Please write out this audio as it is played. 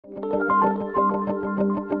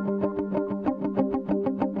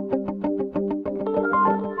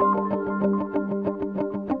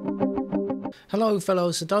Hello fellow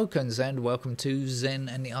Sudokans and welcome to Zen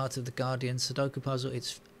and the Art of the Guardian Sudoku Puzzle.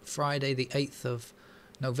 It's Friday the 8th of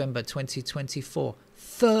November 2024.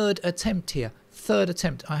 Third attempt here. Third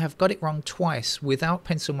attempt. I have got it wrong twice, without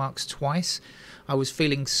pencil marks twice. I was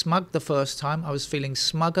feeling smug the first time. I was feeling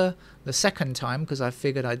smugger the second time because I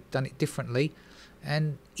figured I'd done it differently.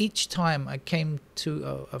 And each time I came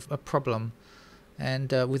to a problem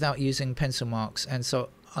and without using pencil marks. And so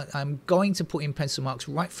I'm going to put in pencil marks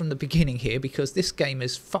right from the beginning here because this game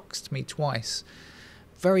has foxed me twice,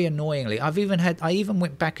 very annoyingly. I even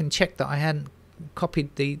went back and checked that I hadn't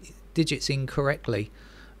copied the digits incorrectly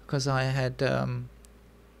because I had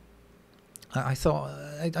I thought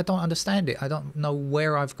I don't understand it. I don't know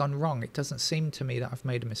where I've gone wrong. It doesn't seem to me that I've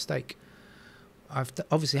made a mistake.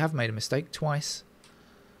 Obviously have made a mistake twice,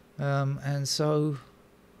 and so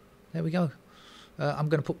there we go. I'm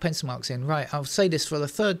going to put pencil marks in. Right, I'll say this for the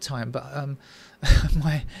third time, but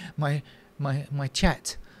my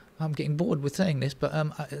chat, I'm getting bored with saying this, but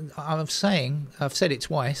I've said it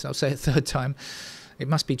twice, I'll say it a third time. It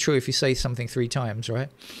must be true if you say something three times, right?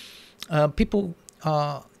 People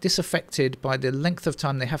are disaffected by the length of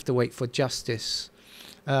time they have to wait for justice.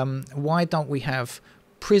 Why don't we have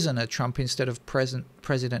prisoner Trump instead of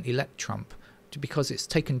President-elect Trump? Because it's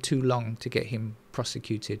taken too long to get him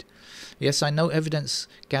prosecuted. Yes, I know evidence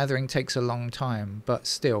gathering takes a long time, but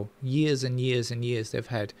still, years and years and years they've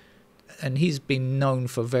had. And he's been known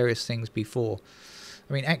for various things before.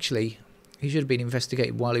 I mean, actually, he should have been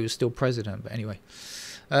investigated while he was still president, but anyway.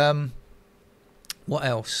 What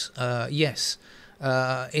else? Yes.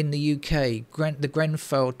 In the UK, the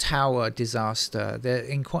Grenfell Tower disaster, the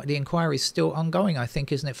inquiry is still ongoing, I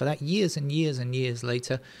think, isn't it, for that, years and years and years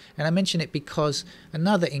later. And I mention it because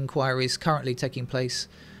another inquiry is currently taking place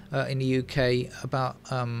in the UK about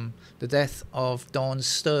the death of Dawn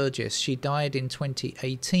Sturgis. She died in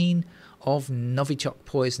 2018 of Novichok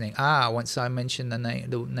poisoning. Once I mentioned the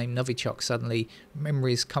name Novichok, suddenly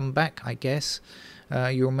memories come back, I guess.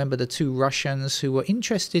 You remember the two Russians who were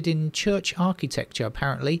interested in church architecture,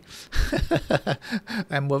 apparently,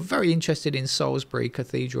 and were very interested in Salisbury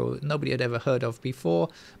Cathedral. Nobody had ever heard of before,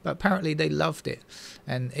 but apparently they loved it.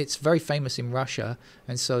 And it's very famous in Russia,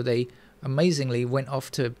 and so they amazingly went off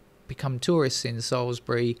to become tourists in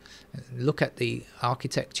Salisbury, look at the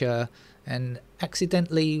architecture, and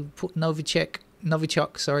accidentally put Novichok,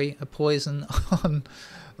 a poison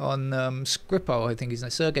on Skripal, I think his name,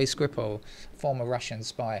 Sergei Skripal, former Russian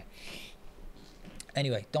spy.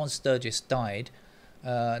 Anyway, Dawn Sturgis died.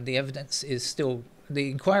 The evidence is still, the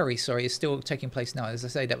inquiry, is still taking place now. As I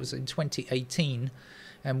say, that was in 2018,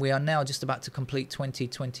 and we are now just about to complete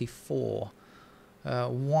 2024.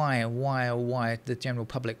 Why, the general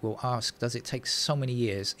public will ask, does it take so many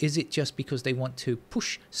years? Is it just because they want to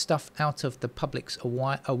push stuff out of the public's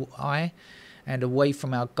eye and away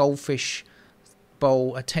from our goldfish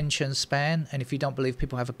bowl attention span? And if you don't believe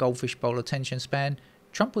people have a goldfish bowl attention span,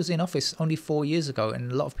 Trump was in office only 4 years ago,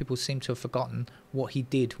 and a lot of people seem to have forgotten what he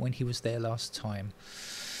did when he was there last time.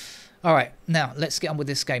 All right, now let's get on with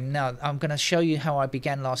this game. Now I'm going to show you how I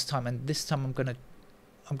began last time, and this time I'm going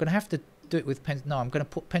to have to do it with pen. No, I'm going to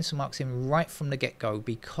put pencil marks in right from the get-go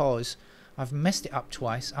because I've messed it up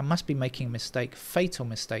twice. I must be making a mistake, fatal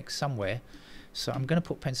mistake somewhere. So I'm going to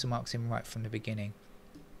put pencil marks in right from the beginning.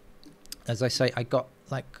 As I say, I got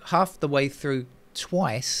like half the way through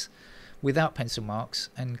twice without pencil marks,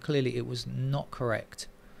 and clearly it was not correct.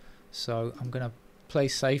 So I'm going to play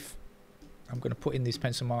safe. I'm going to put in these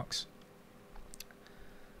pencil marks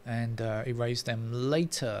and erase them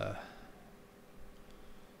later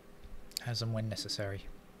as and when necessary.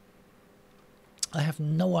 I have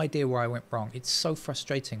no idea where I went wrong. It's so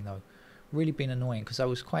frustrating though. Really been annoying because I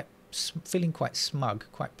was feeling quite smug,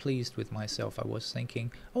 quite pleased with myself. I was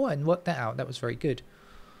thinking, oh, I worked that out, that was very good,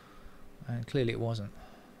 and clearly it wasn't.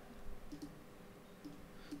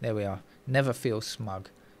 There we are. Never feel smug.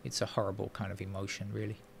 It's a horrible kind of emotion,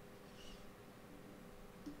 really.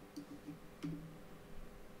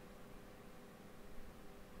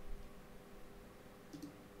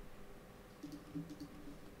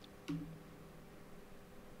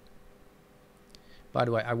 By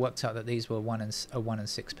the way, I worked out that these were a 1 and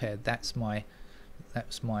 6 pair. That's my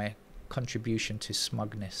contribution to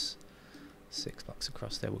smugness. $6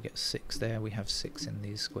 across there. We'll get 6 there. We have 6 in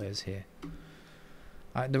these squares here.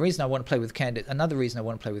 The reason I want to play with candidates, another reason I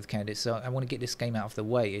want to play with candidates, so I want to get this game out of the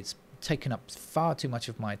way. It's taken up far too much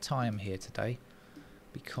of my time here today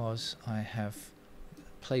because I have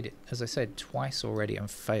played it, as I said, twice already and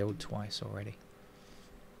failed twice already.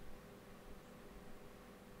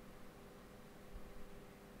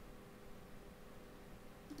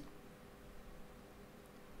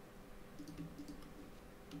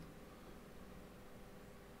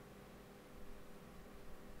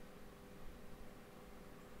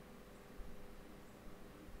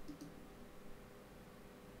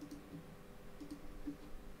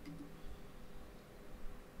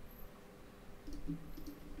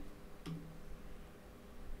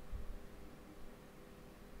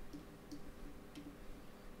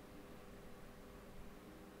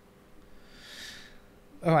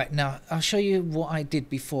 All right, now I'll show you what I did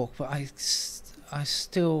before, but I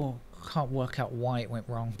still can't work out why it went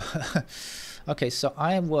wrong. Okay, so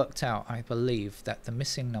I worked out, I believe, that the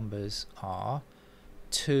missing numbers are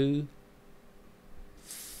 2,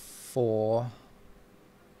 4,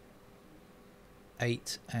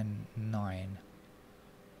 8 and 9.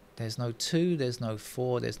 There's no 2, there's no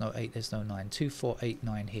 4, there's no 8, there's no 9. 2, 4, 8,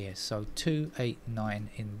 9 here. So 2, 8, 9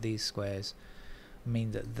 in these squares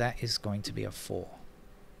mean that that is going to be a 4.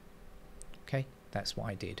 Okay, that's what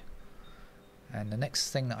I did. And the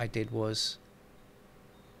next thing that I did was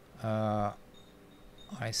I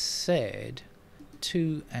said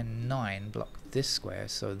 2 and 9 block this square,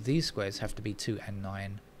 so these squares have to be 2 and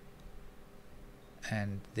 9,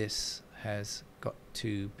 and this has got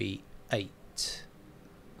to be 8,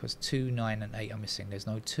 because 2, 9 and 8 are missing. There's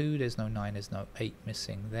no 2, there's no 9, there's no 8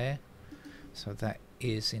 missing there. So that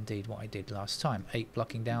is indeed what I did last time. 8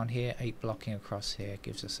 blocking down here, 8 blocking across here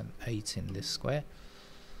gives us an 8 in this square.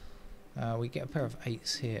 We get a pair of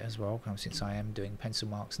 8s here as well, since I am doing pencil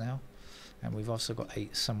marks now. And we've also got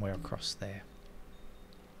 8 somewhere across there.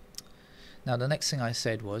 Now the next thing I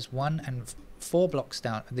said was 1 and 4 blocks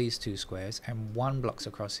down these two squares and 1 blocks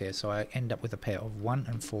across here, so I end up with a pair of 1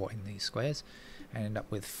 and 4 in these squares and end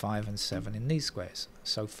up with 5 and 7 in these squares.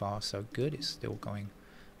 So far so good, it's still going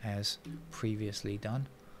as previously done.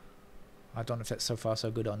 I don't know if that's so far so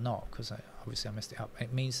good or not, because obviously I messed it up.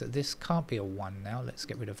 It means that this can't be a 1 now. Let's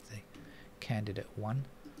get rid of the candidate 1.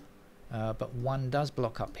 But 1 does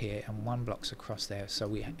block up here and 1 blocks across there, so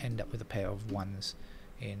we end up with a pair of 1s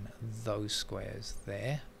in those squares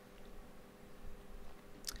there.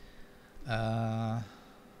 Right,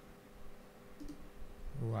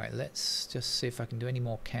 let's just see if I can do any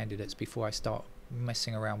more candidates before I start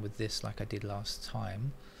messing around with this like I did last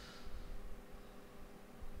time.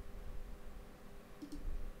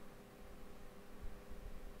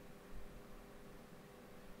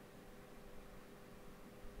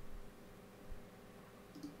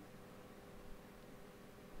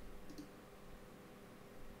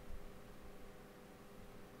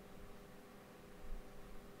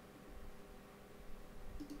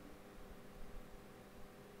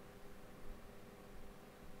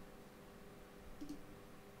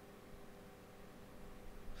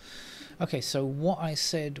 Okay, so what I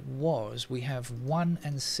said was we have 1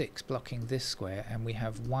 and 6 blocking this square and we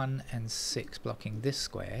have 1 and 6 blocking this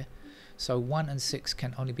square. So 1 and 6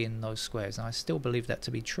 can only be in those squares, and I still believe that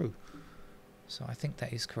to be true. So I think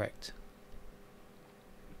that is correct.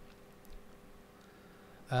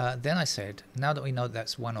 Then I said, now that we know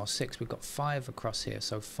that's 1 or 6, we've got 5 across here,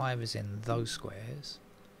 so 5 is in those squares,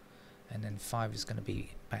 and then 5 is going to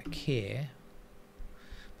be back here.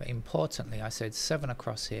 But importantly, I said 7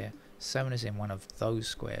 across here, 7 is in one of those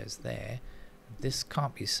squares there. This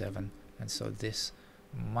can't be 7, and so this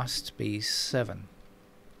must be 7.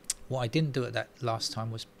 What I didn't do at that last time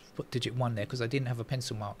was put digit 1 there, because I didn't have a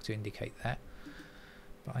pencil mark to indicate that.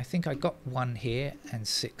 But I think I got 1 here and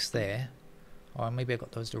 6 there. Or maybe I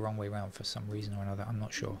got those the wrong way around for some reason or another, I'm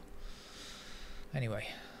not sure. Anyway,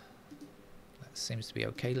 that seems to be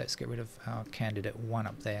okay. Let's get rid of our candidate 1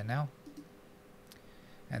 up there now.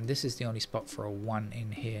 And this is the only spot for a 1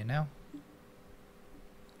 in here now.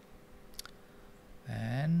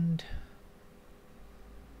 And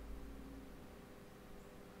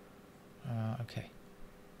okay.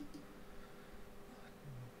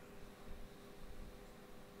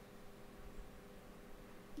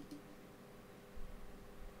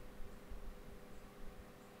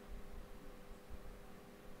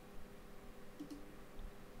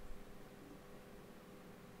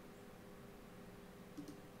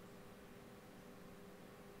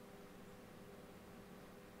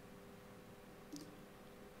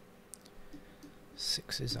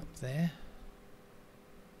 Six is up there.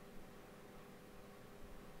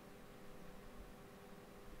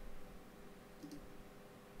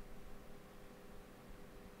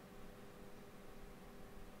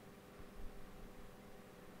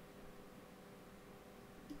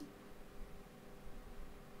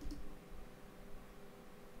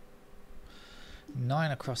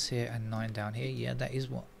 Nine across here and 9 down here. Yeah, that is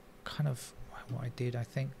what I did, I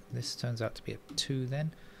think. This turns out to be a 2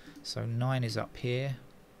 then. So 9 is up here.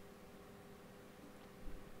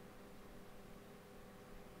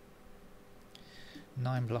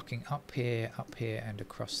 Nine blocking up here, and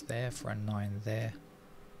across there for a 9 there.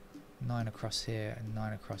 9 across here, and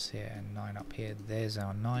 9 across here, and 9 up here. There's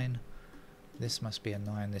our 9. This must be a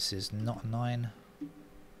 9. This is not a 9.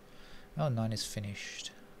 Oh, 9 is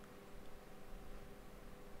finished.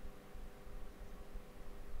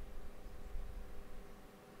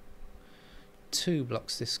 2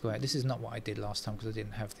 blocks this square. This is not what I did last time because I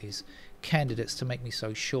didn't have these candidates to make me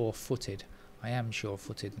so sure-footed. I am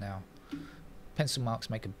sure-footed now. Pencil marks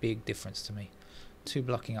make a big difference to me. 2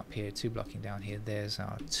 blocking up here, 2 blocking down here. There's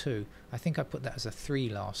our 2. I think I put that as a 3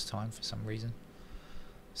 last time for some reason.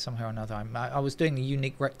 Somehow or another, I was doing a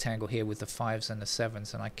unique rectangle here with the 5s and the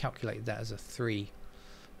 7s, and I calculated that as a 3.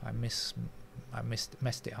 I messed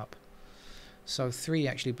it up. So 3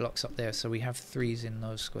 actually blocks up there, so we have 3s in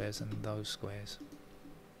those squares and those squares.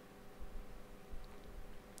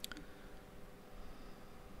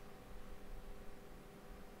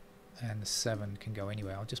 And the 7 can go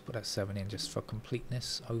anywhere. I'll just put that 7 in just for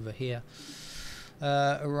completeness over here.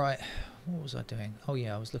 Right, what was I doing? Oh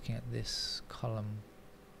yeah, I was looking at this column.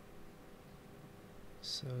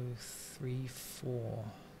 So 3, 4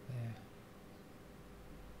 there.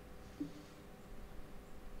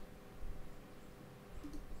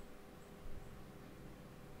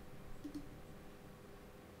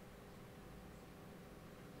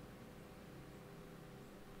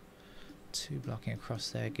 Two blocking across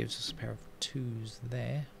there gives us a pair of 2s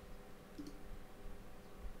there.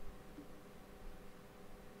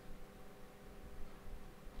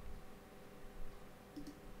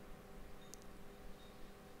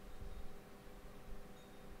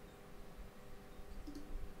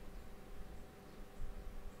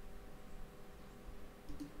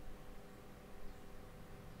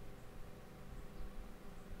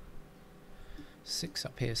 Six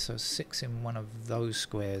up here, so 6 in one of those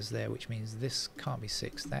squares there, which means this can't be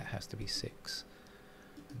 6, that has to be 6.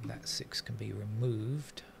 And that 6 can be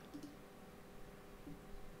removed.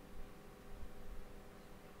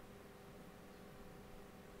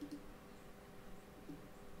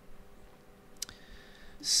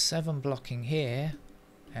 Seven blocking here,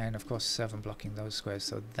 and of course 7 blocking those squares,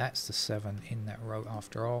 so that's the 7 in that row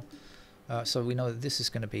after all. So we know that this is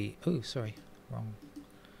going to be, oh sorry, wrong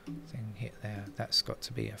thing hit there. That's got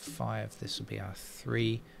to be a 5. This will be our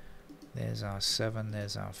 3. There's our 7.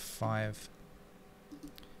 There's our 5.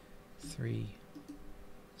 3,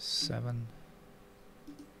 7,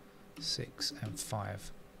 6, and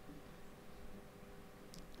 5.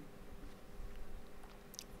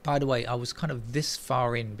 By the way, I was kind of this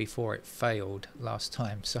far in before it failed last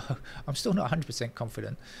time, so I'm still not 100%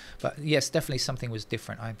 confident. But yes, definitely something was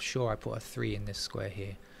different. I'm sure I put a 3 in this square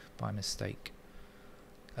here by mistake.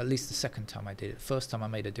 At least the second time I did it. First time I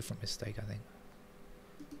made a different mistake, I think.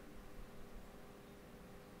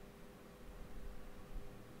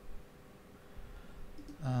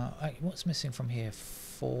 What's missing from here?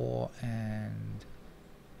 4 and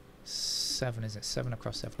 7, is it? 7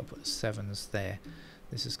 across there. If I put the 7s there,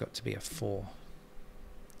 this has got to be a 4.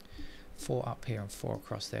 4 up here and 4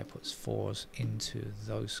 across there puts 4s into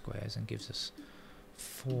those squares and gives us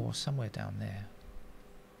 4 somewhere down there.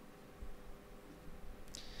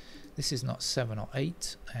 This is not 7 or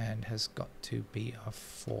 8 and has got to be a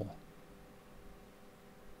 4.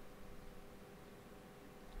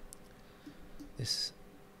 This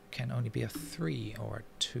can only be a 3 or a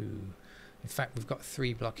 2. In fact, we've got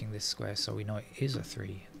 3 blocking this square, so we know it is a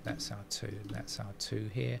 3. That's our 2. That's our 2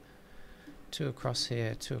 here. 2 across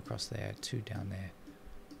here, 2 across there, 2 down there.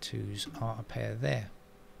 2s are a pair there.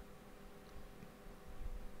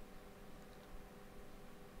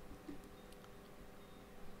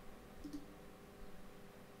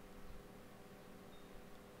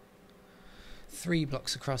 Three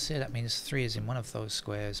blocks across here, that means 3 is in one of those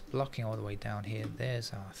squares, blocking all the way down here.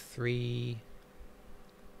 There's our 3.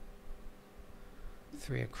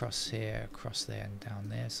 3 across here, across there and down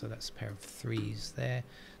there, so that's a pair of 3s there.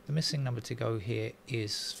 The missing number to go here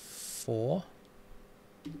is 4.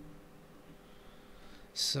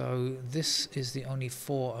 So this is the only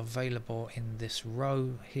 4 available in this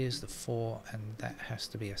row. Here's the 4 and that has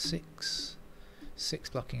to be a 6. 6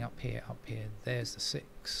 blocking up here, there's the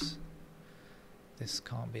 6. This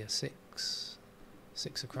can't be a 6.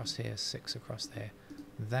 6 across here, 6 across there.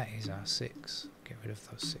 That is our 6. Get rid of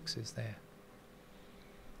those 6s there.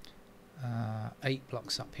 8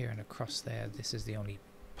 blocks up here and across there. This is the only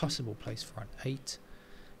possible place for an 8.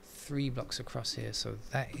 3 blocks across here, so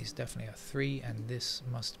that is definitely a 3, and this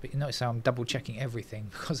must be... Notice how I'm double checking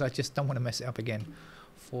everything because I just don't want to mess it up again.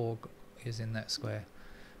 4 is in that square.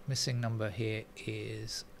 Missing number here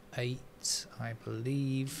is 8, I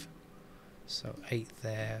believe. So 8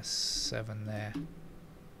 there, 7 there,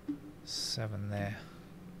 7 there,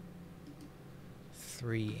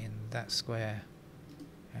 3 in that square,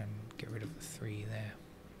 and get rid of the 3 there.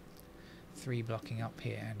 3 blocking up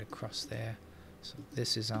here and across there. So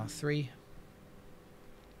this is our 3.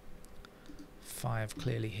 5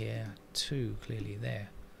 clearly here, 2 clearly there,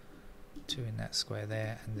 2 in that square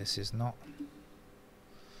there, and this is not.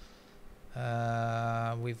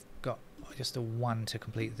 We've got just a 1 to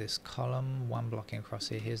complete this column. 1 blocking across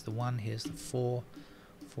here. Here's the 1. Here's the 4.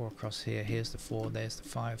 4 across here. Here's the 4. There's the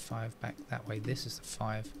 5. 5 back that way. This is the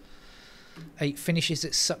 5. 8 finishes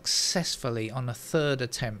it successfully on a 3rd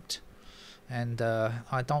attempt. And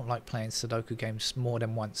I don't like playing Sudoku games more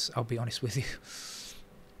than once, I'll be honest with you.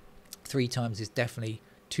 3 times is definitely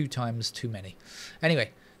 2 times too many.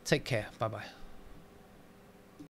 Anyway, take care. Bye-bye.